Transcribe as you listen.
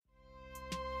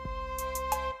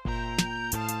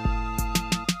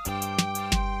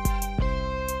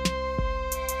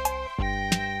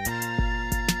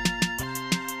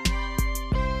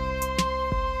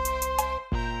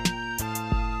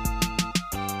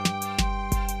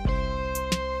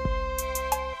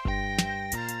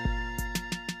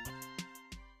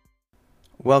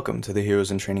Welcome to the Heroes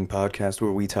in Training podcast,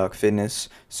 where we talk fitness,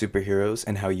 superheroes,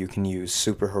 and how you can use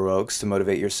superheroics to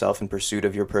motivate yourself in pursuit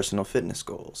of your personal fitness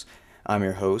goals. I'm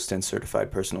your host and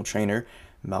certified personal trainer,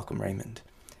 Malcolm Raymond.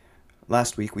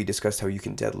 Last week, we discussed how you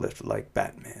can deadlift like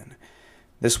Batman.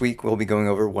 This week, we'll be going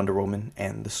over Wonder Woman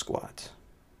and the squat.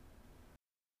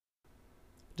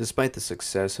 Despite the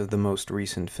success of the most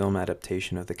recent film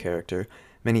adaptation of the character,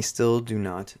 many still do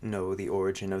not know the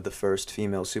origin of the first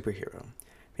female superhero.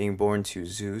 Being born to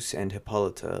Zeus and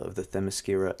Hippolyta of the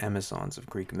Themyscira Amazons of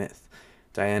Greek myth,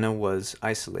 Diana was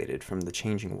isolated from the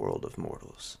changing world of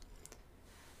mortals.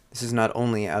 This is not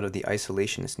only out of the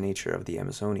isolationist nature of the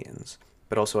Amazonians,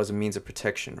 but also as a means of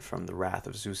protection from the wrath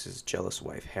of Zeus's jealous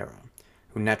wife Hera,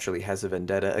 who naturally has a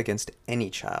vendetta against any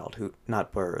child who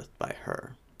not birthed by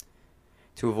her.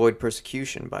 To avoid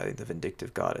persecution by the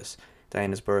vindictive goddess,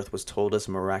 Diana's birth was told as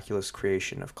a miraculous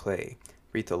creation of clay,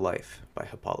 breathed to life by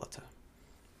Hippolyta.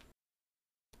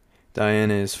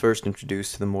 Diana is first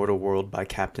introduced to the mortal world by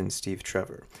Captain Steve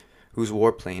Trevor, whose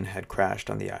warplane had crashed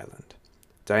on the island.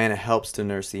 Diana helps to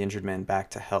nurse the injured man back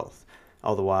to health,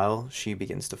 all the while she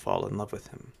begins to fall in love with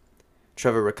him.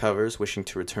 Trevor recovers, wishing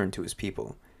to return to his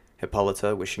people.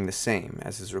 Hippolyta, wishing the same,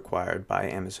 as is required by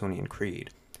Amazonian creed,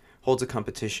 holds a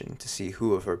competition to see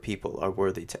who of her people are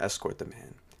worthy to escort the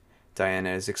man.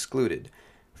 Diana is excluded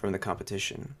from the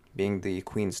competition, being the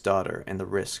queen's daughter and the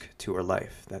risk to her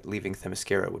life that leaving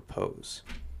Themyscira would pose.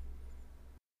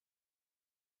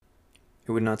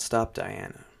 It would not stop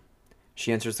Diana.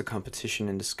 She enters the competition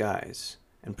in disguise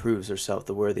and proves herself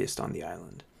the worthiest on the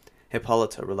island.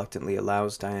 Hippolyta reluctantly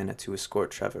allows Diana to escort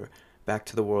Trevor back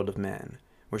to the world of man,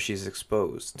 where she is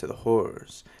exposed to the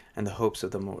horrors and the hopes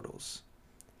of the mortals.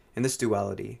 In this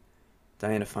duality,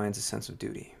 Diana finds a sense of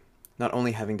duty, not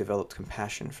only having developed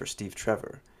compassion for Steve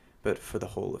Trevor, but for the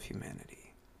whole of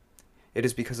humanity. It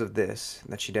is because of this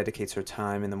that she dedicates her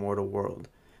time in the mortal world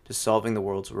to solving the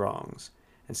world's wrongs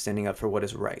and standing up for what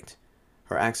is right.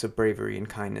 Her acts of bravery and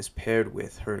kindness, paired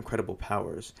with her incredible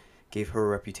powers, gave her a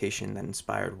reputation that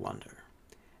inspired wonder,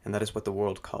 and that is what the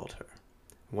world called her,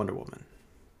 Wonder Woman.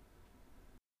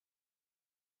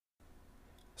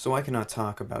 So I cannot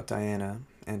talk about Diana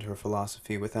and her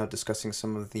philosophy without discussing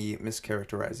some of the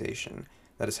mischaracterization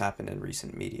that has happened in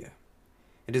recent media.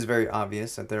 It is very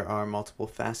obvious that there are multiple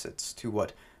facets to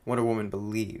what Wonder Woman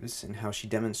believes and how she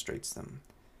demonstrates them.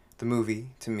 The movie,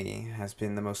 to me, has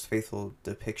been the most faithful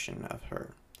depiction of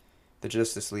her. The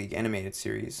Justice League animated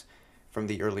series from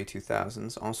the early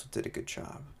 2000s also did a good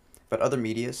job, but other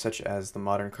media, such as the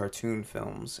modern cartoon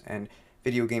films and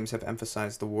video games, have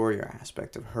emphasized the warrior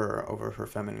aspect of her over her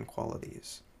feminine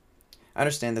qualities. I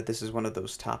understand that this is one of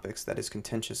those topics that is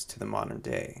contentious to the modern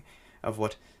day, of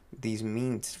what these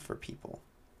mean for people.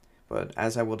 But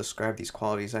as I will describe these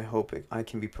qualities, I hope I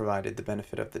can be provided the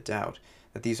benefit of the doubt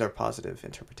that these are positive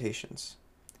interpretations.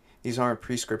 These aren't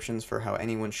prescriptions for how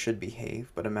anyone should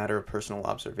behave, but a matter of personal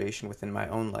observation within my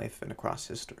own life and across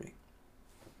history.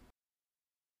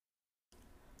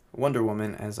 Wonder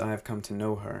Woman, as I have come to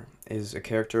know her, is a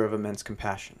character of immense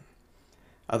compassion.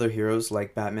 Other heroes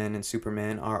like Batman and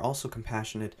Superman are also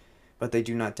compassionate, but they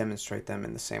do not demonstrate them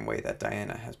in the same way that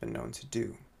Diana has been known to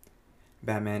do.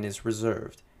 Batman is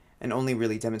reserved, and only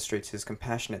really demonstrates his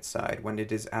compassionate side when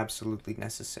it is absolutely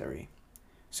necessary.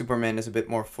 Superman is a bit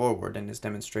more forward in his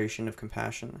demonstration of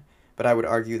compassion, but I would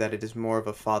argue that it is more of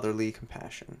a fatherly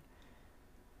compassion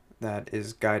that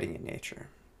is guiding in nature.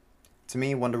 To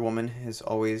me, Wonder Woman has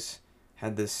always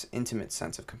had this intimate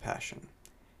sense of compassion.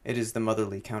 It is the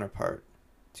motherly counterpart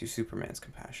to Superman's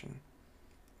compassion.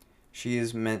 She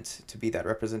is meant to be that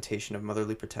representation of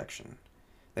motherly protection,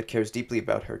 that cares deeply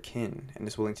about her kin and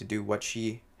is willing to do what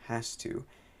she has to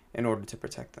in order to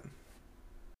protect them.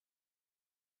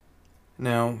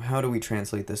 Now, how do we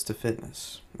translate this to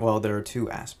fitness? Well, there are two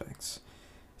aspects,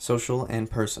 social and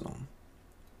personal.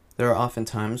 There are often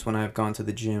times when I have gone to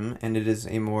the gym and it is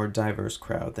a more diverse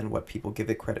crowd than what people give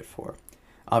it credit for.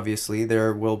 Obviously,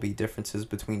 there will be differences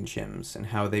between gyms and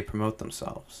how they promote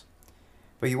themselves.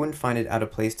 But you wouldn't find it out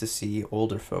of place to see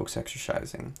older folks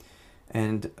exercising,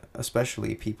 and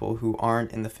especially people who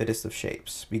aren't in the fittest of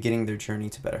shapes, beginning their journey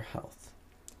to better health.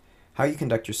 How you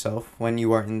conduct yourself when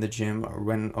you are in the gym or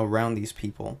when around these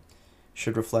people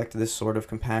should reflect this sort of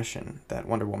compassion that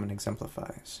Wonder Woman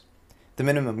exemplifies. The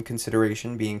minimum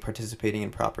consideration being participating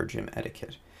in proper gym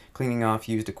etiquette, cleaning off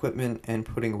used equipment, and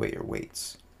putting away your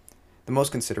weights. The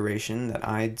most consideration that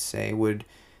I'd say would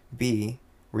be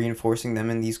reinforcing them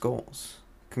in these goals.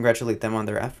 Congratulate them on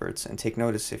their efforts and take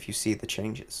notice if you see the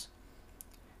changes.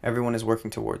 Everyone is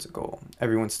working towards a goal.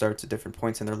 Everyone starts at different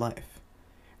points in their life.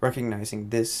 Recognizing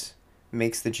this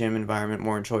makes the gym environment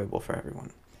more enjoyable for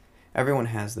everyone. Everyone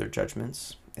has their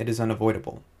judgments. It is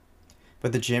unavoidable.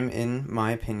 But the gym, in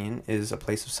my opinion, is a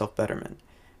place of self-betterment,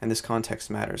 and this context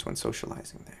matters when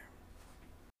socializing there.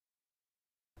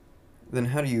 Then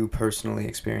how do you personally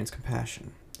experience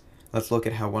compassion? Let's look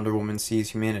at how Wonder Woman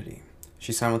sees humanity.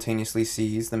 She simultaneously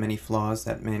sees the many flaws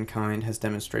that mankind has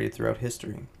demonstrated throughout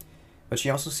history, but she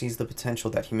also sees the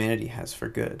potential that humanity has for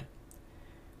good.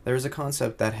 There is a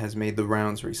concept that has made the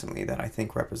rounds recently that I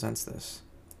think represents this.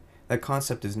 That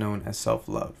concept is known as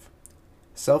self-love.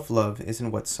 Self-love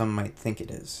isn't what some might think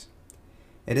it is.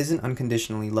 It isn't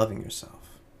unconditionally loving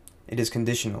yourself. It is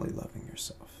conditionally loving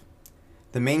yourself.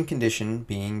 The main condition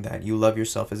being that you love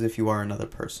yourself as if you are another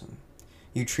person.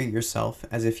 You treat yourself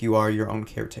as if you are your own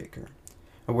caretaker,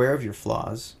 aware of your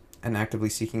flaws, and actively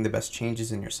seeking the best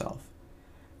changes in yourself,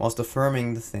 whilst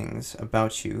affirming the things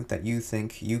about you that you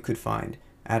think you could find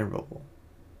admirable.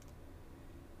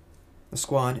 The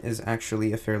squad is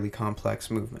actually a fairly complex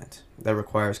movement that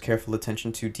requires careful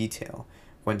attention to detail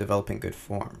when developing good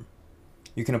form.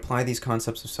 You can apply these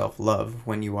concepts of self-love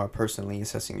when you are personally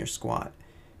assessing your squad,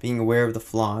 being aware of the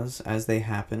flaws as they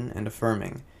happen and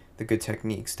affirming the good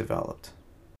techniques developed.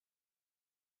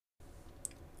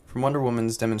 From Wonder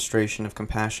Woman's demonstration of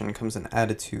compassion comes an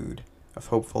attitude of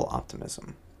hopeful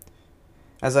optimism.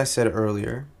 As I said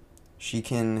earlier, she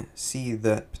can see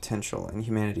the potential in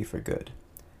humanity for good.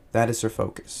 That is her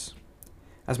focus.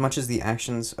 As much as the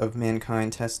actions of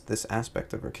mankind test this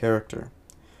aspect of her character,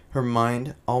 her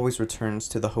mind always returns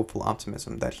to the hopeful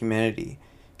optimism that humanity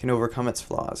can overcome its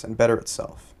flaws and better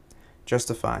itself,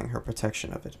 justifying her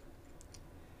protection of it.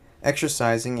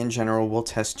 Exercising in general will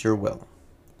test your will,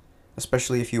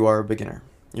 especially if you are a beginner.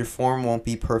 Your form won't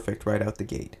be perfect right out the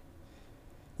gate.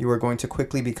 You are going to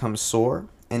quickly become sore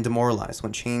and demoralized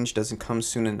when change doesn't come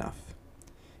soon enough.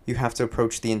 You have to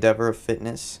approach the endeavor of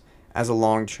fitness as a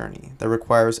long journey that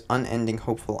requires unending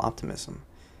hopeful optimism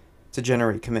to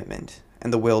generate commitment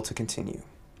and the will to continue.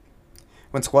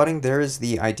 When squatting, there is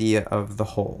the idea of the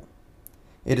whole.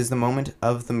 It is the moment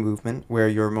of the movement where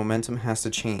your momentum has to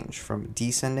change from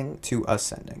descending to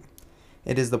ascending.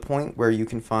 It is the point where you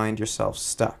can find yourself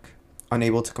stuck,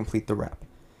 unable to complete the rep.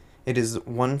 It is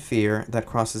one fear that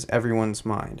crosses everyone's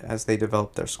mind as they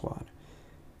develop their squad.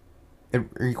 It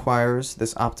requires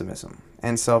this optimism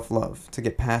and self-love to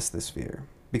get past this fear,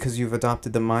 because you've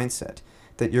adopted the mindset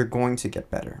that you're going to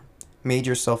get better, made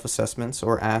your self-assessments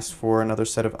or asked for another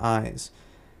set of eyes,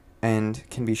 and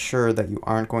can be sure that you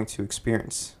aren't going to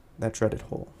experience that dreaded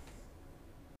hole.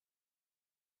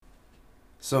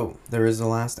 So, there is the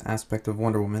last aspect of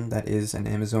Wonder Woman that is an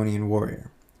Amazonian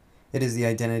warrior. It is the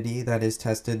identity that is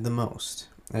tested the most,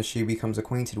 as she becomes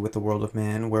acquainted with the world of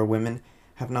man where women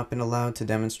have not been allowed to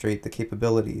demonstrate the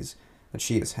capabilities that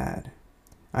she has had.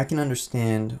 I can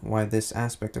understand why this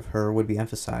aspect of her would be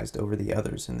emphasized over the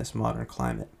others in this modern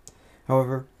climate.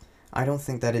 However, I don't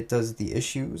think that it does the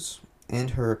issues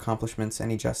and her accomplishments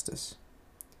any justice.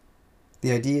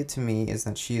 The idea to me is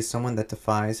that she is someone that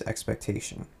defies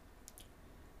expectation.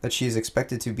 That she is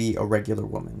expected to be a regular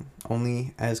woman,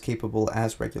 only as capable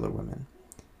as regular women.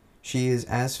 She is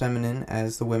as feminine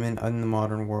as the women in the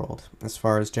modern world, as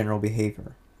far as general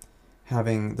behavior,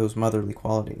 having those motherly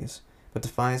qualities, but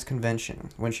defies convention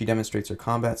when she demonstrates her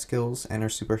combat skills and her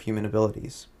superhuman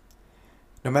abilities.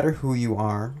 No matter who you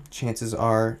are, chances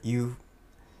are you've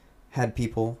had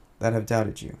people that have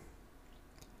doubted you.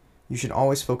 You should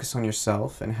always focus on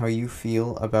yourself and how you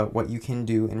feel about what you can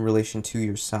do in relation to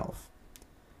yourself.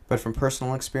 But from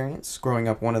personal experience, growing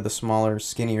up one of the smaller,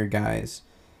 skinnier guys,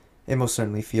 it most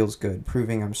certainly feels good,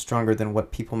 proving I'm stronger than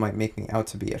what people might make me out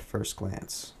to be at first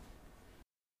glance.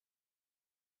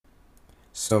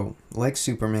 So, like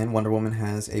Superman, Wonder Woman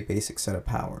has a basic set of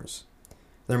powers.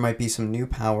 There might be some new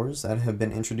powers that have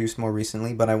been introduced more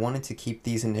recently, but I wanted to keep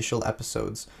these initial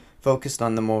episodes focused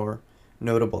on the more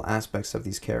notable aspects of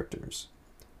these characters.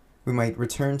 We might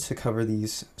return to cover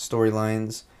these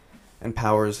storylines and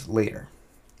powers later.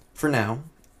 For now,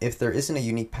 if there isn't a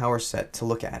unique power set to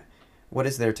look at, what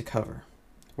is there to cover?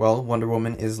 Well, Wonder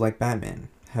Woman is like Batman,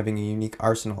 having a unique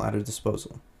arsenal at her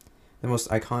disposal. The most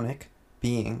iconic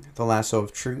being the lasso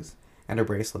of truth and her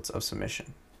bracelets of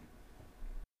submission.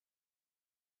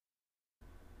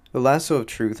 The lasso of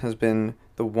truth has been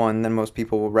the one that most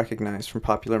people will recognize from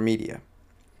popular media.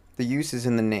 The use is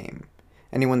in the name.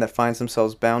 Anyone that finds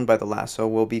themselves bound by the lasso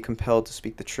will be compelled to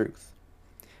speak the truth.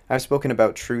 I've spoken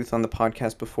about truth on the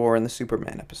podcast before in the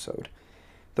Superman episode.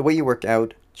 The way you work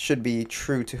out should be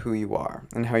true to who you are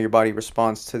and how your body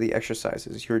responds to the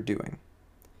exercises you're doing.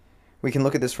 We can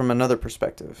look at this from another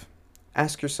perspective.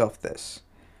 Ask yourself this: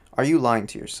 are you lying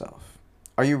to yourself?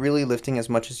 Are you really lifting as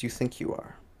much as you think you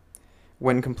are?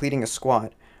 When completing a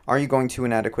squat, Are you going to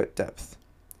inadequate depth?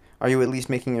 Are you at least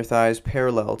making your thighs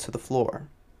parallel to the floor?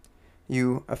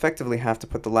 You effectively have to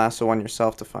put the lasso on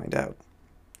yourself to find out.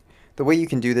 The way you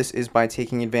can do this is by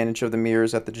taking advantage of the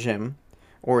mirrors at the gym,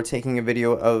 or taking a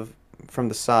video from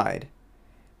the side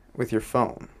with your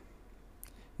phone.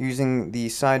 Using the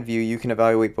side view, you can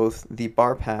evaluate both the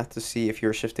bar path to see if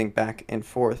you're shifting back and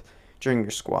forth during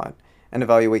your squat, and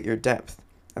evaluate your depth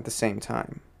at the same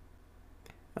time.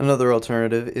 Another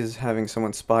alternative is having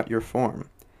someone spot your form.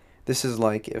 This is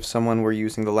like if someone were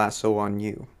using the lasso on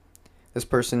you. This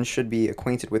person should be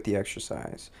acquainted with the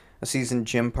exercise, a seasoned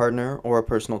gym partner or a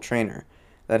personal trainer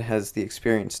that has the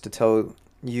experience to tell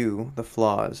you the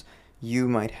flaws you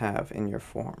might have in your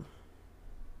form.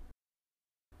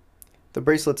 The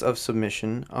bracelets of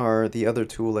submission are the other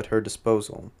tool at her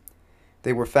disposal.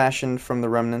 They were fashioned from the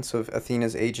remnants of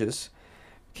Athena's Aegis,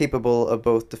 capable of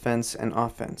both defense and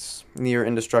offense, near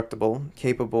indestructible,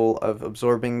 capable of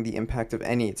absorbing the impact of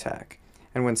any attack,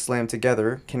 and when slammed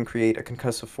together can create a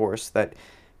concussive force that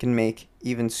can make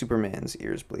even Superman's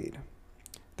ears bleed.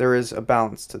 There is a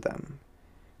balance to them.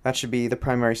 That should be the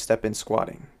primary step in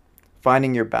squatting.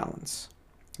 Finding your balance.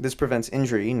 This prevents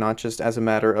injury not just as a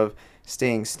matter of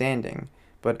staying standing,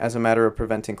 but as a matter of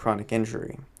preventing chronic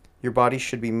injury. Your body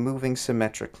should be moving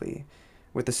symmetrically,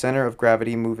 with the center of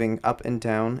gravity moving up and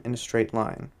down in a straight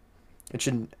line. It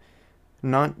should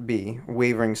not be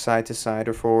wavering side to side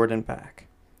or forward and back.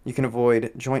 You can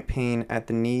avoid joint pain at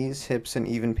the knees, hips, and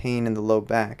even pain in the low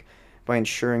back by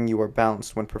ensuring you are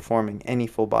balanced when performing any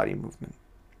full body movement.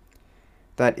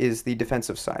 That is the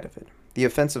defensive side of it. The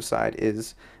offensive side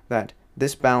is that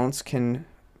this balance can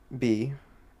be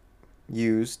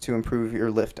used to improve your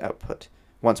lift output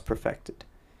once perfected.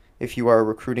 If you are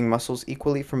recruiting muscles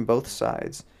equally from both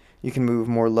sides, you can move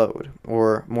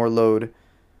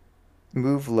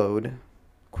load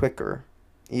quicker,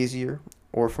 easier,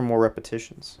 or for more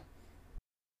repetitions.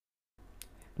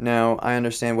 Now, I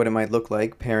understand what it might look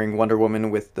like pairing Wonder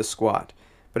Woman with the squat,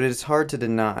 but it is hard to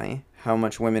deny how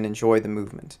much women enjoy the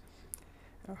movement.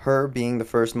 Her being the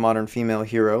first modern female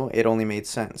hero, it only made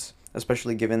sense,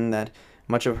 especially given that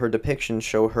much of her depictions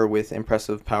show her with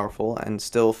impressive, powerful, and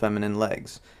still feminine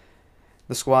legs.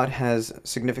 The squat has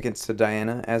significance to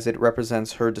Diana as it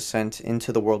represents her descent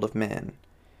into the world of man,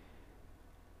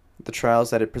 the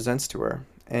trials that it presents to her,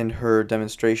 and her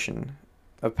demonstration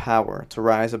of power to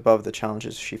rise above the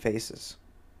challenges she faces.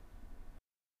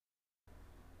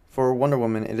 For Wonder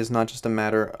Woman, it is not just a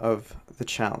matter of the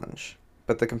challenge,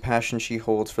 but the compassion she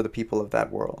holds for the people of that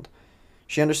world.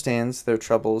 She understands their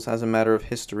troubles as a matter of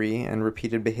history and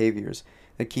repeated behaviors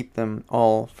that keep them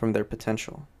all from their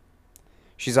potential.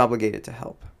 She's obligated to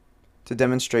help, to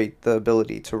demonstrate the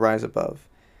ability to rise above,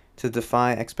 to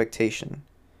defy expectation,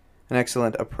 an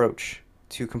excellent approach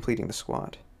to completing the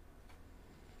squat.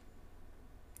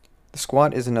 The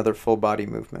squat is another full body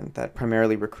movement that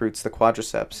primarily recruits the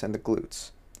quadriceps and the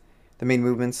glutes. The main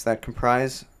movements that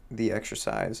comprise the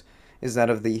exercise is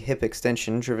that of the hip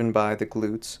extension driven by the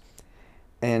glutes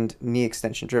and knee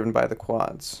extension driven by the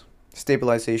quads.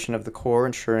 Stabilization of the core,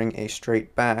 ensuring a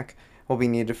straight back, will be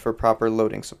needed for proper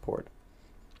loading support.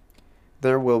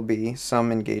 There will be some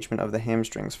engagement of the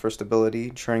hamstrings for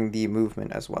stability during the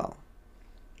movement as well.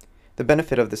 The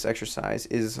benefit of this exercise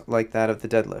is like that of the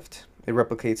deadlift. It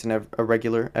replicates a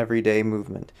regular, everyday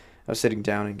movement of sitting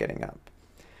down and getting up.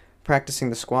 Practicing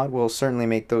the squat will certainly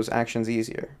make those actions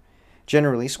easier.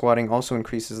 Generally, squatting also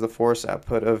increases the force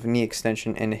output of knee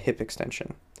extension and hip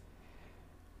extension,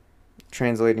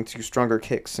 translating to stronger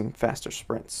kicks and faster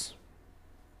sprints.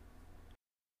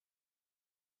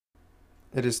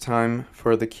 It is time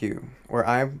for the cue, where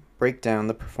I break down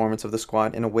the performance of the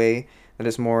squat in a way that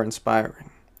is more inspiring,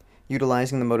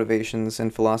 utilizing the motivations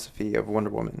and philosophy of Wonder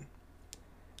Woman.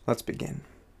 Let's begin.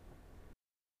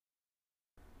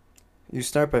 You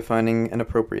start by finding an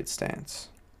appropriate stance.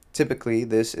 Typically,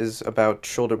 this is about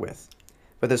shoulder width,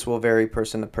 but this will vary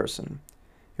person to person.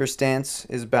 Your stance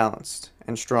is balanced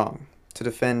and strong to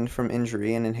defend from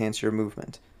injury and enhance your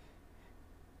movement.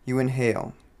 You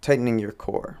inhale, tightening your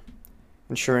core,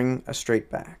 ensuring a straight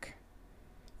back.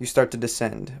 You start to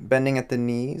descend, bending at the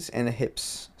knees and the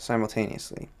hips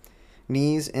simultaneously.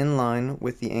 Knees in line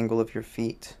with the angle of your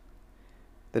feet.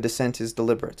 The descent is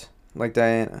deliberate, like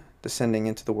Diana descending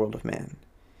into the world of man.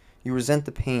 You resent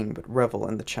the pain but revel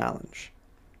in the challenge.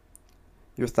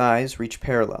 Your thighs reach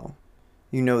parallel.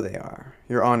 You know they are.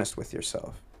 You're honest with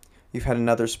yourself. You've had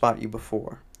another spot you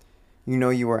before. You know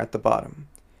you are at the bottom.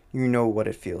 You know what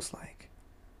it feels like.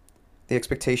 The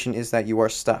expectation is that you are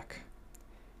stuck,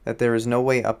 that there is no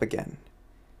way up again.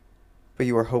 But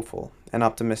you are hopeful and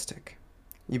optimistic.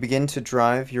 You begin to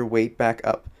drive your weight back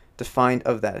up, defined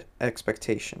of that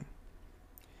expectation.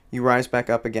 You rise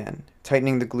back up again,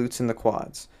 tightening the glutes and the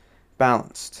quads,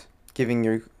 balanced, giving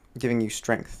you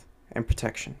strength and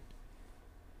protection.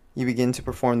 You begin to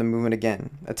perform the movement again,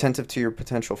 attentive to your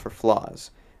potential for flaws,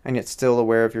 and yet still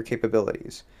aware of your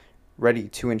capabilities, ready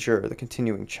to endure the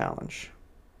continuing challenge.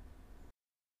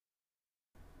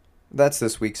 That's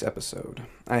this week's episode.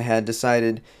 I had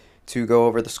decided to go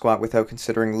over the squat without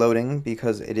considering loading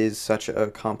because it is such a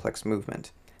complex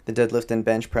movement. The deadlift and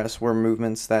bench press were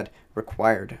movements that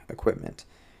required equipment.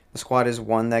 The squat is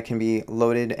one that can be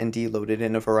loaded and deloaded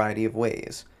in a variety of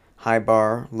ways: high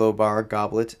bar, low bar,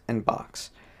 goblet, and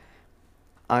box.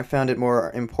 I found it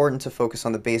more important to focus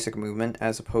on the basic movement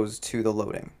as opposed to the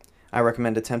loading. I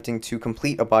recommend attempting to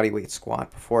complete a bodyweight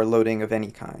squat before loading of any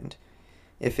kind.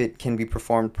 If it can be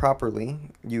performed properly,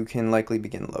 you can likely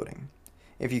begin loading.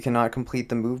 If you cannot complete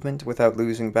the movement without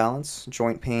losing balance,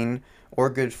 joint pain, or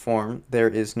good form, there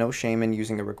is no shame in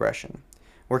using a regression.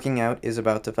 Working out is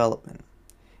about development.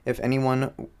 If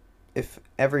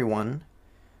everyone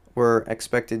were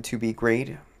expected to be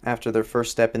great after their first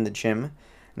step in the gym,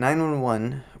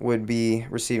 911 would be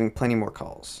receiving plenty more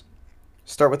calls.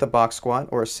 Start with a box squat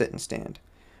or a sit and stand.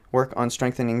 Work on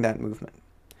strengthening that movement.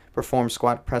 Perform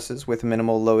squat presses with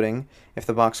minimal loading if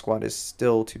the box squat is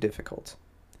still too difficult.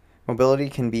 Mobility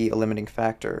can be a limiting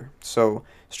factor, so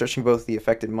stretching both the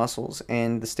affected muscles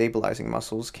and the stabilizing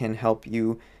muscles can help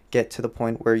you get to the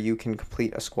point where you can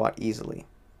complete a squat easily.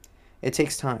 It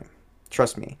takes time.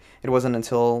 Trust me, it wasn't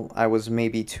until I was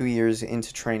maybe 2 years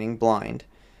into training blind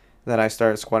that I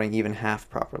started squatting even half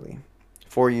properly.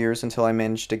 4 years until I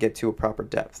managed to get to a proper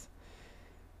depth.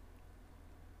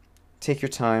 Take your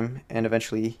time, and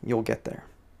eventually you'll get there.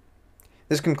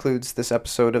 This concludes this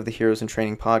episode of the Heroes in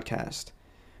Training podcast.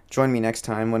 Join me next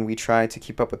time when we try to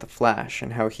keep up with the Flash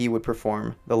and how he would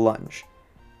perform the lunge.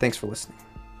 Thanks for listening.